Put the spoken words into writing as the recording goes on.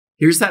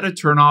Here's how to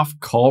turn off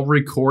call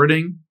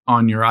recording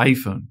on your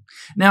iPhone.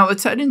 Now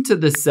let's head into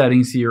the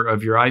settings here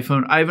of your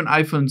iPhone. I have an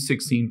iPhone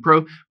 16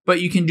 Pro,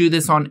 but you can do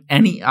this on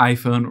any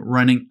iPhone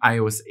running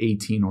iOS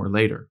 18 or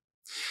later.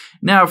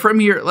 Now from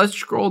here, let's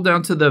scroll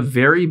down to the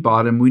very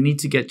bottom. We need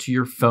to get to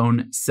your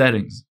phone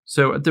settings.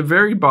 So at the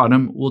very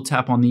bottom, we'll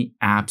tap on the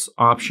apps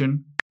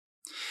option.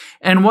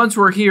 And once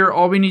we're here,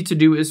 all we need to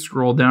do is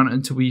scroll down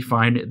until we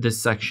find this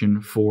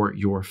section for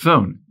your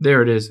phone.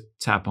 There it is,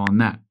 tap on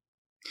that.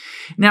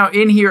 Now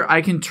in here,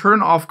 I can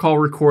turn off call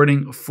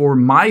recording for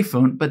my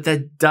phone, but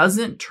that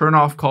doesn't turn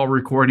off call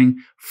recording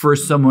for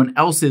someone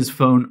else's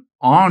phone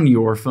on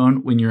your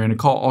phone when you're in a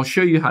call. I'll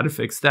show you how to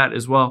fix that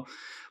as well.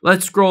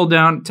 Let's scroll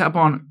down, tap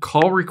on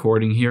call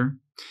recording here.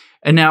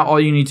 And now all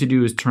you need to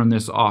do is turn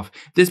this off.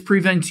 This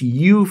prevents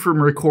you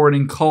from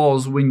recording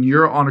calls when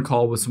you're on a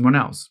call with someone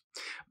else.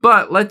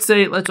 But let's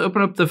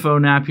open up the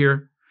phone app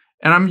here,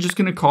 and I'm just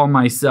gonna call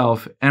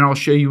myself, and I'll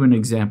show you an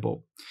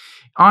example.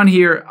 On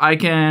here, I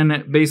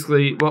can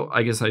basically, well,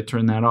 I guess I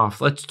turned that off.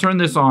 Let's turn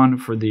this on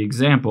for the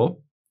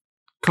example.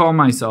 Call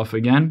myself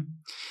again,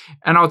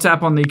 and I'll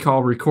tap on the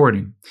call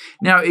recording.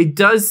 Now, it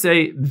does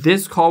say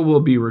this call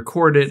will be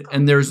recorded,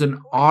 and there's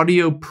an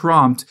audio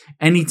prompt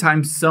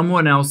anytime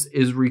someone else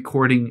is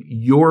recording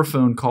your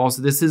phone calls.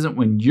 This isn't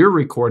when you're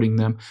recording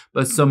them,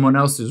 but someone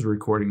else is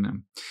recording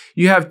them.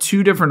 You have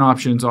two different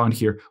options on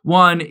here.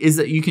 One is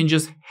that you can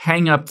just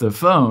hang up the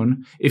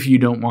phone if you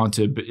don't want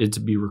it to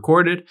be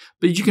recorded,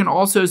 but you can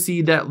also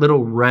see that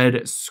little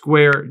red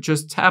square.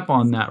 Just tap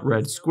on that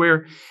red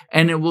square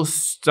and it will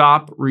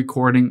stop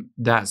recording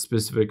that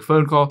specific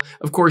phone call.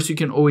 Of course, you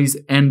can always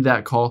end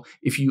that call.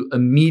 If you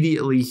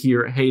immediately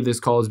hear, hey, this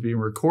call is being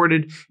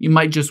recorded, you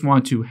might just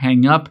want to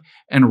hang up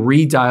and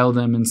redial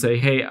them and say,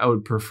 hey, I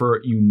would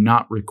prefer you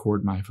not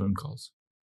record my phone calls.